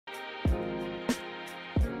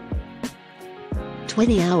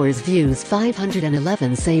20 hours views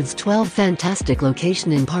 511 saves 12 fantastic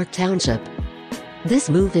location in Park Township. This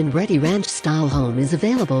move-in ready ranch-style home is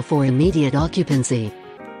available for immediate occupancy.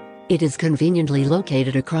 It is conveniently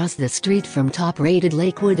located across the street from top-rated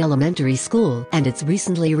Lakewood Elementary School and its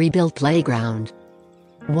recently rebuilt playground.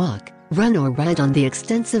 Walk, run or ride on the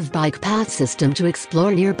extensive bike path system to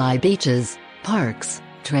explore nearby beaches, parks,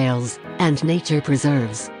 trails, and nature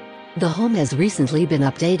preserves. The home has recently been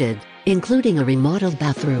updated, including a remodeled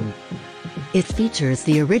bathroom. It features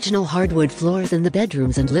the original hardwood floors in the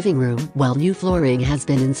bedrooms and living room, while new flooring has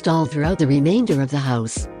been installed throughout the remainder of the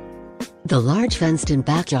house. The large fenced-in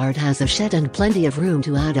backyard has a shed and plenty of room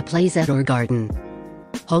to add a playset or garden.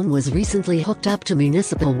 Home was recently hooked up to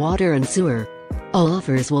municipal water and sewer. All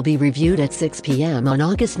offers will be reviewed at 6 p.m. on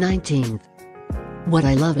August 19th. What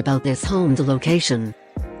I love about this home: the location.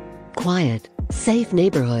 Quiet, safe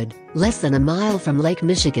neighborhood, less than a mile from Lake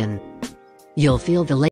Michigan. You'll feel the lake